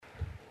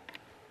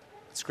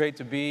It's great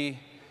to be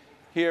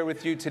here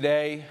with you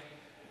today.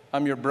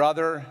 I'm your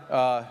brother.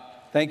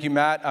 Thank you,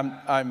 Matt.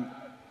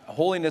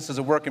 Holiness is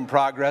a work in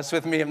progress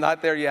with me. I'm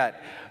not there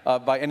yet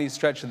by any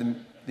stretch of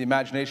the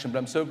imagination, but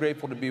I'm so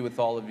grateful to be with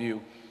all of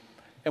you.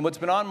 And what's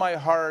been on my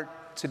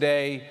heart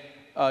today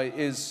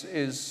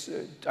is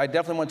I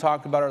definitely want to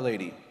talk about Our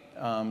Lady.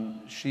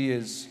 She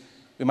is,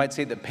 we might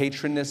say, the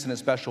patroness in a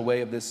special way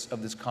of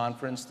this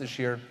conference this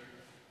year.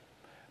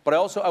 But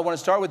I want to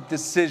start with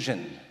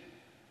decision.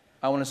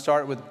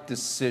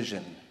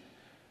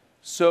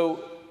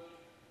 So,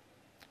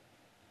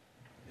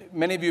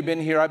 many of you have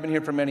been here. I've been here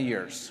for many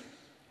years.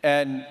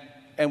 And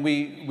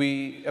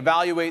we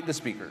evaluate the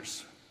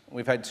speakers.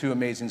 We've had two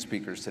amazing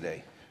speakers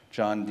today,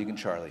 John and Deacon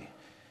Charlie.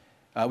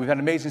 We've had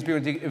amazing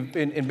speakers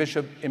in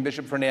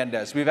Bishop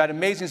Fernandez. We've had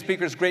amazing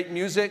speakers, great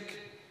music,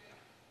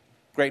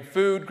 great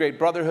food, great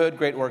brotherhood,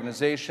 great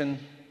organization.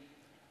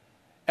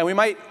 And we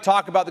might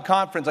talk about the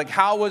conference, like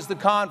how was the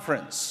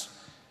conference?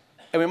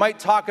 And we might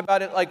talk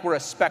about it like we're a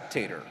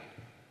spectator.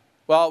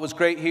 Well, it was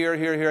great here.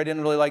 I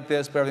didn't really like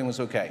this, but everything was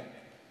okay.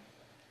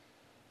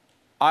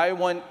 I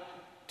want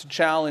to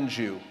challenge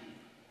you.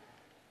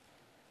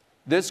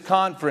 This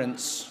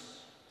conference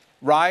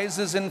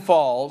rises and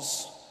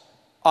falls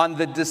on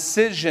the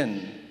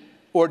decision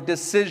or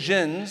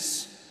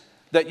decisions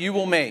that you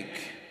will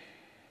make,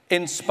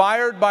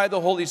 inspired by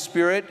the Holy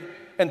Spirit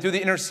and through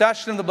the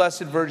intercession of the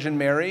Blessed Virgin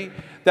Mary,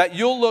 that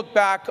you'll look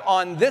back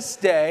on this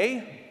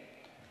day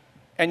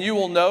and you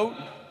will note,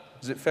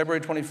 is it February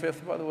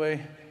 25th, by the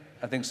way?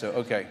 I think so.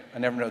 Okay, I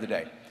never know the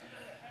day.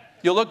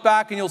 You'll look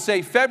back and you'll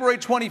say, February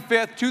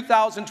 25th,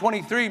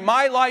 2023,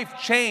 my life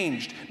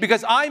changed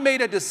because I made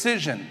a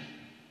decision.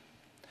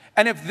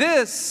 And if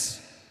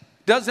this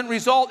doesn't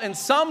result in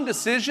some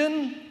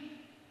decision,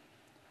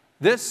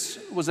 this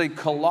was a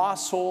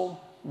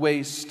colossal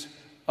waste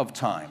of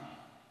time.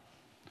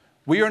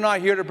 We are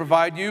not here to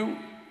provide you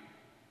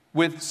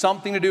with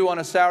something to do on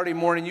a Saturday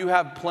morning. You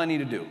have plenty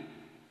to do.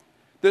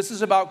 This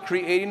is about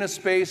creating a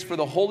space for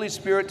the Holy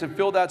Spirit to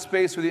fill that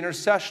space with the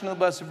intercession of the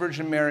Blessed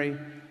Virgin Mary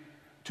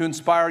to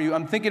inspire you.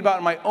 I'm thinking about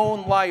in my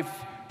own life,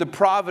 the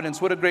providence.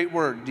 What a great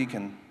word,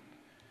 Deacon.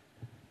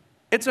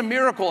 It's a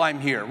miracle I'm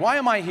here. Why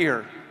am I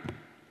here?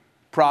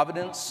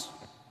 Providence.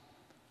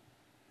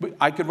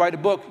 I could write a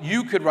book.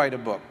 You could write a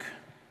book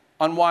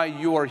on why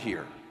you're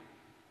here.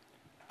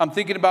 I'm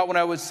thinking about when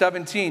I was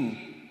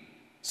 17,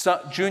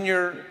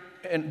 junior,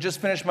 and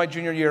just finished my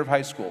junior year of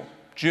high school,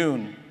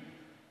 June.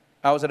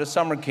 I was at a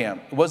summer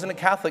camp. It wasn't a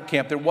Catholic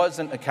camp. There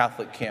wasn't a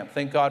Catholic camp.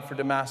 Thank God for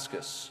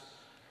Damascus.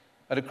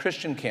 At a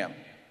Christian camp.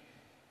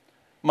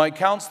 My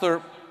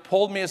counselor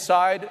pulled me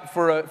aside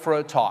for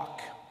a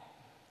talk.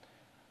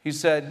 He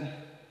said,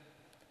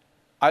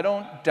 I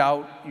don't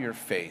doubt your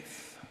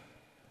faith,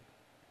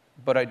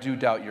 but I do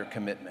doubt your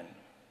commitment.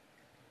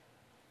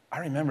 I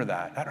remember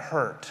that. That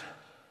hurt.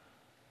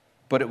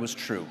 But it was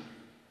true.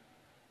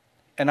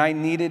 And I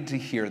needed to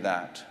hear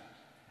that.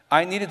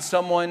 I needed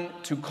someone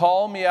to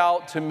call me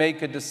out to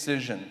make a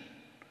decision.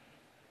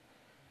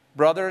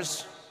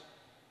 Brothers,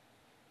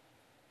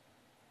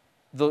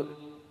 the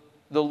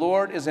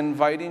Lord is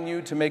inviting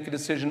you to make a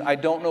decision. I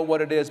don't know what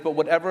it is, but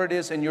whatever it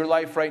is in your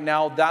life right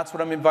now, that's what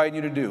I'm inviting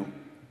you to do. In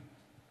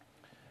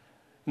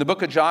the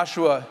book of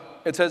Joshua,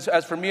 it says,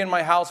 as for me and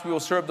my house, we will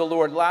serve the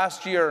Lord.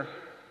 Last year,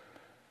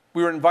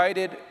 we were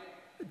invited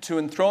to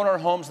enthrone our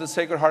homes in the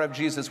Sacred Heart of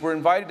Jesus. We're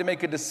invited to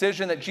make a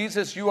decision that,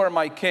 Jesus, you are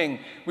my King.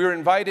 We were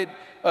invited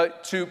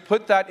to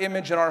put that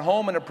image in our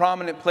home in a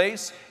prominent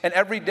place, and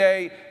every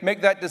day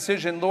make that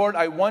decision, Lord,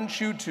 I want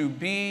you to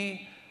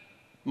be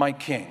my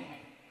King.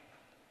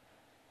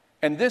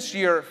 And this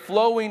year,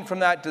 flowing from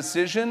that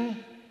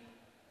decision,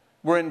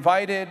 we're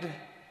invited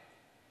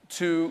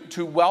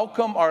to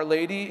welcome Our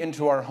Lady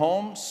into our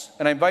homes.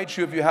 And I invite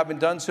you, if you haven't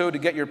done so, to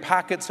get your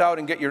packets out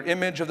and get your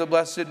image of the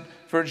Blessed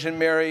Virgin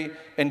Mary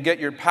and get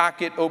your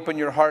packet, open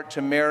your heart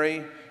to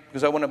Mary,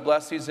 because I want to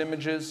bless these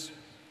images.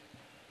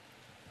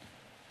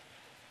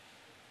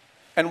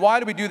 And why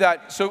do we do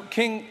that? So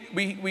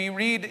we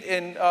read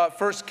in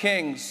 1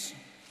 Kings,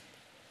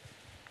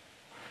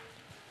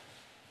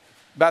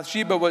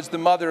 Bathsheba was the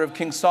mother of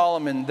King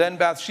Solomon. Then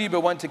Bathsheba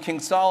went to King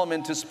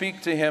Solomon to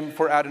speak to him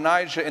for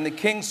Adonijah, and the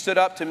king stood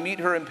up to meet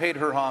her and paid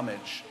her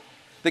homage.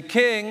 The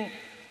king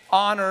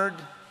honored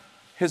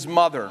his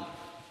mother.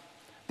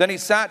 Then he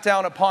sat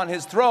down upon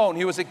his throne.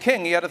 He was a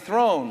king. He had a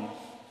throne.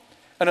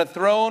 And a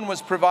throne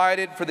was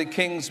provided for the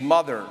king's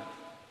mother,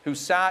 who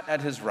sat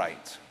at his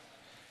right.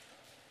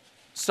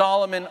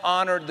 Solomon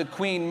honored the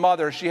queen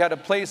mother. She had a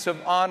place of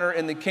honor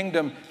in the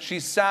kingdom. She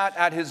sat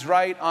at his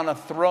right on a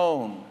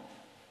throne.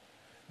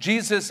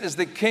 Jesus is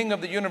the King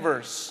of the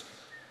universe.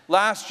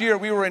 Last year,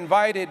 we were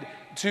invited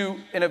to,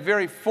 in a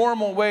very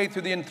formal way,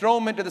 through the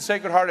enthronement of the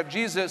Sacred Heart of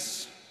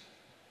Jesus,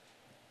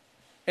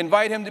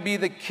 invite him to be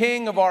the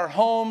King of our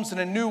homes in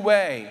a new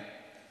way,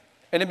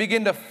 and to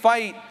begin to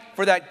fight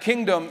for that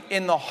kingdom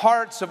in the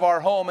hearts of our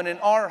home and in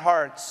our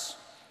hearts.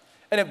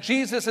 And if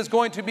Jesus is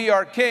going to be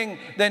our King,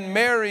 then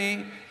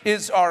Mary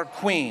is our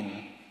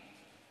Queen.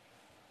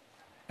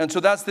 And so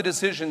that's the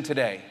decision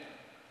today.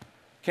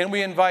 Can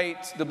we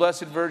invite the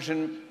Blessed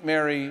Virgin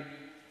Mary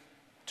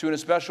to, in a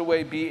special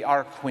way, be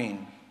our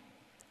queen?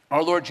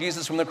 Our Lord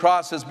Jesus from the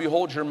cross says,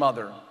 "Behold your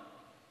mother."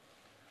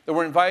 That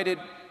we're invited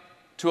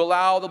to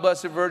allow the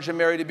Blessed Virgin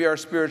Mary to be our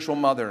spiritual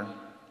mother.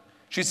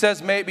 She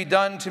says, "May it be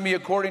done to me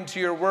according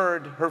to your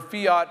word," her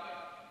fiat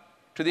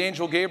to the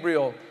angel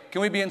Gabriel.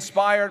 Can we be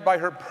inspired by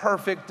her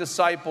perfect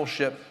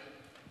discipleship?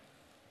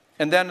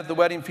 And then at the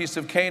wedding feast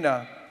of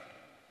Cana,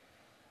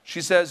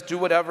 she says, "Do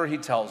whatever he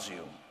tells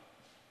you."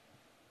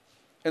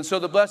 And so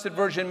the Blessed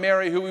Virgin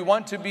Mary, who we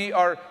want to be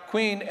our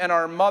queen and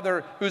our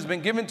mother, who's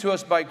been given to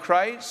us by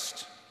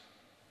Christ,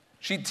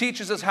 she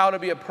teaches us how to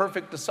be a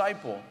perfect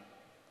disciple.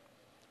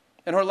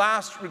 And her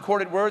last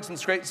recorded words in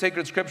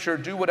sacred scripture,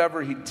 "Do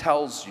whatever he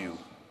tells you."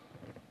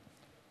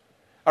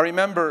 I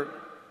remember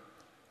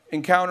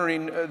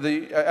encountering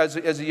as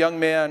a young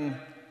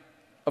man,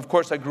 of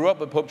course, I grew up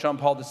with Pope John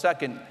Paul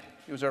II.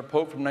 He was our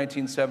Pope from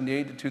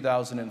 1978 to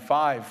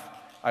 2005.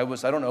 I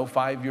was,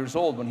 5 years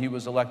old when he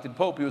was elected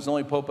Pope. He was the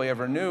only Pope I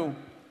ever knew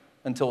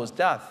until his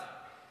death.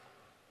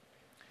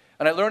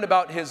 And I learned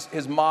about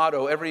his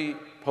motto. Every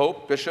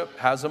Pope, bishop,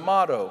 has a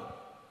motto.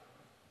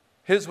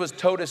 His was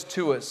 "Totus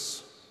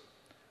Tuus."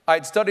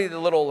 I'd studied a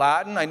little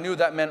Latin. I knew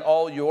that meant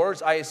 "all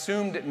yours." I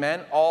assumed it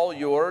meant "all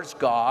yours,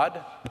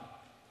 God."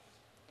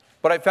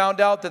 But I found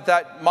out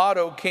that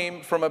motto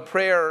came from a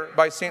prayer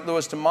by St.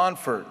 Louis de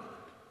Montfort,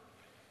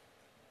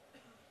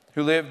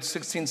 who lived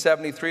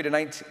 1673 to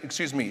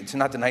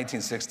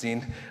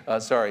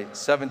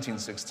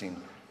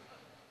 1716.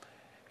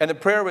 And the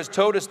prayer was,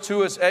 "Totus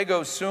tuus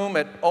ego sum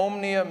et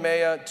omnia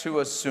mea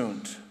tua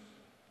sunt."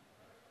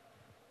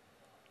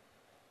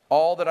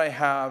 All that I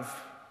have,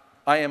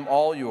 I am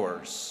all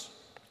yours,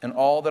 and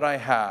all that I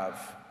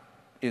have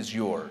is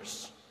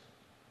yours.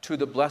 To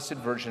the Blessed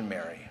Virgin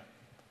Mary.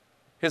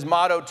 His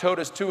motto,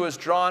 "Totus tuus,"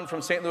 drawn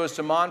from St. Louis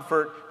de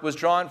Montfort, was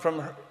drawn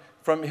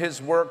from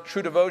his work,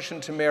 True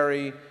Devotion to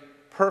Mary,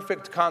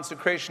 perfect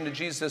consecration to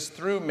Jesus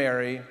through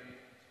Mary.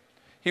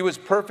 He was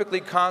perfectly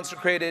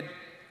consecrated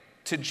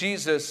to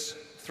Jesus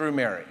through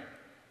Mary.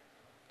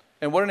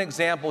 And what an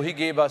example he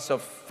gave us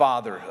of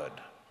fatherhood.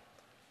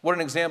 What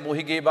an example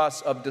he gave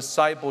us of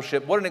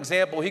discipleship. What an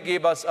example he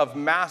gave us of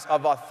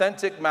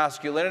authentic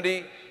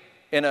masculinity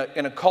in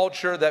a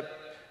culture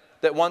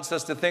that wants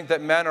us to think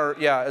that men are,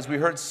 as we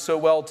heard so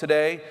well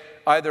today,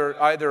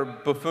 either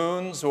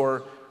buffoons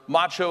or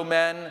macho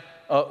men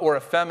or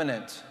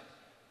effeminate.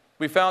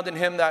 We found in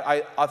him that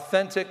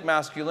authentic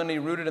masculinity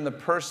rooted in the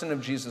person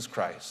of Jesus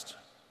Christ.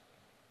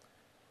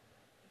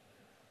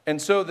 And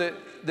so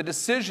the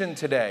decision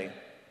today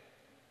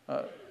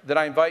that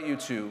I invite you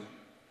to,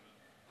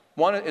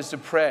 one is to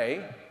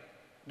pray,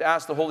 to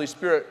ask the Holy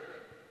Spirit.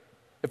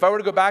 If I were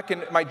to go back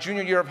in my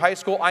junior year of high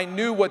school, I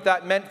knew what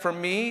that meant for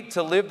me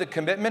to live the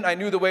commitment. I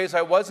knew the ways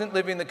I wasn't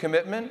living the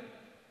commitment.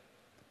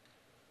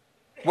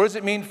 What does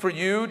it mean for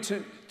you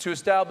to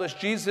establish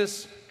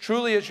Jesus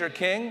truly as your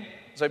king?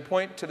 As I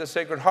point to the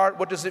Sacred Heart,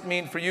 what does it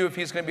mean for you if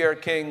he's going to be our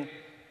king,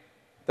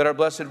 that our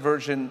Blessed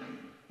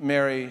Virgin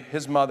Mary,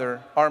 his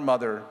mother, our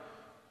mother,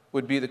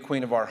 would be the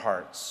queen of our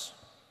hearts?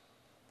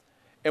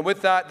 And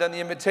with that, then the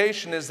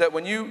invitation is that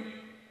when you,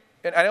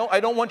 and I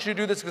don't want you to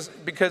do this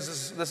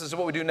because this is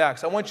what we do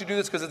next. I want you to do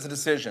this because it's a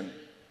decision.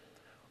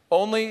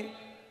 Only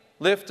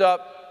lift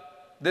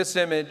up this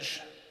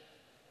image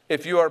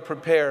if you are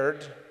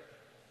prepared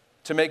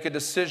to make a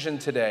decision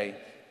today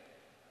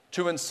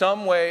to in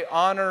some way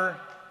honor,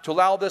 to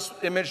allow this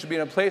image to be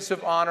in a place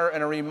of honor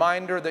and a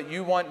reminder that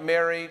you want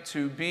Mary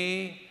to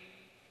be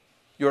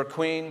your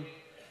queen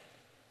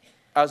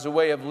as a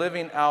way of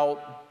living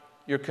out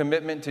your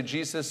commitment to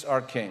Jesus,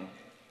 our King.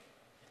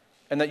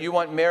 And that you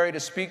want Mary to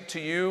speak to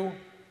you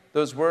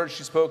those words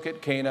she spoke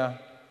at Cana,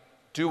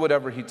 "Do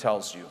whatever he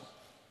tells you."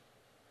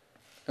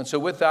 And so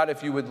with that,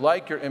 if you would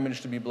like your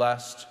image to be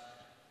blessed,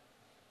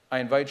 I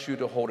invite you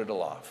to hold it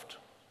aloft.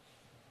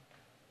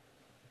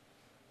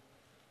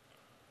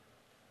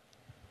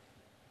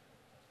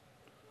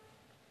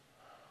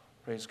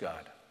 Praise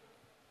God.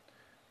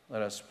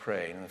 Let us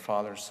pray in the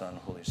Father, Son,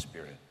 Holy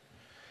Spirit.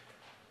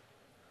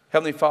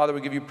 Heavenly Father,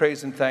 we give you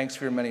praise and thanks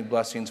for your many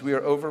blessings. We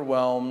are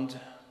overwhelmed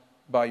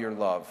by your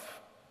love,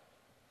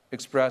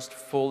 expressed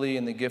fully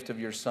in the gift of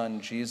your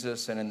Son,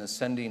 Jesus, and in the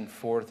sending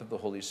forth of the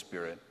Holy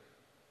Spirit.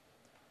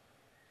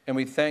 And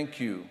we thank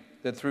you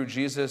that through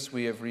Jesus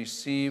we have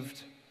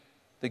received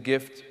the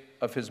gift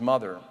of his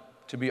mother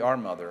to be our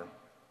mother.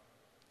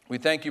 We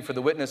thank you for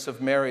the witness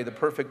of Mary, the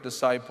perfect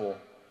disciple,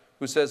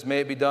 who says, "May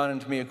it be done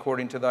unto me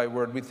according to thy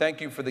word." We thank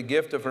you for the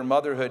gift of her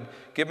motherhood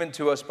given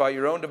to us by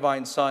your own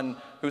divine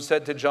Son, who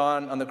said to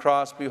John on the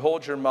cross,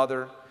 "Behold your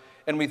mother."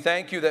 And we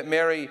thank you that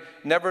Mary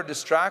never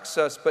distracts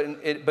us,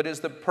 but is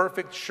the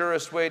perfect,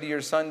 surest way to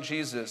your Son,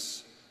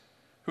 Jesus,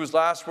 whose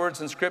last words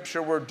in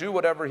Scripture were, "Do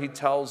whatever he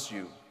tells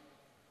you."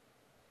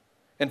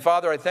 And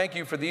Father, I thank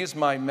you for these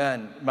my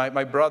men,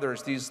 my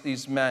brothers,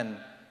 these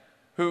men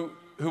who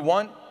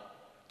want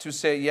to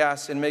say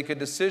yes and make a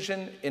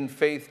decision in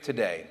faith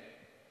today,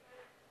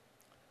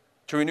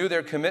 to renew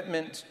their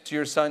commitment to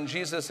your Son,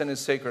 Jesus, and his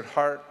Sacred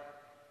Heart,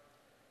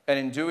 and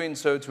in doing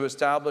so to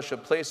establish a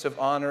place of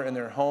honor in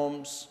their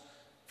homes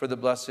for the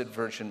Blessed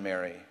Virgin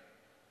Mary,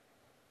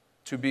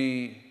 to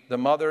be the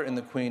mother and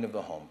the queen of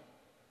the home,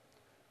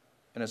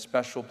 and a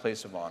special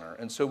place of honor.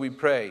 And so we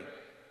pray,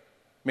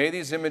 may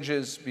these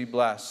images be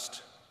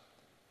blessed,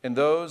 and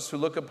those who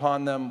look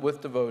upon them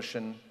with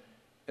devotion,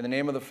 in the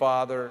name of the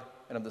Father,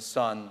 and of the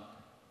Son,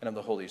 and of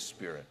the Holy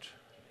Spirit.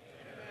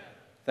 Amen.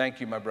 Thank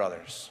you, my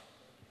brothers.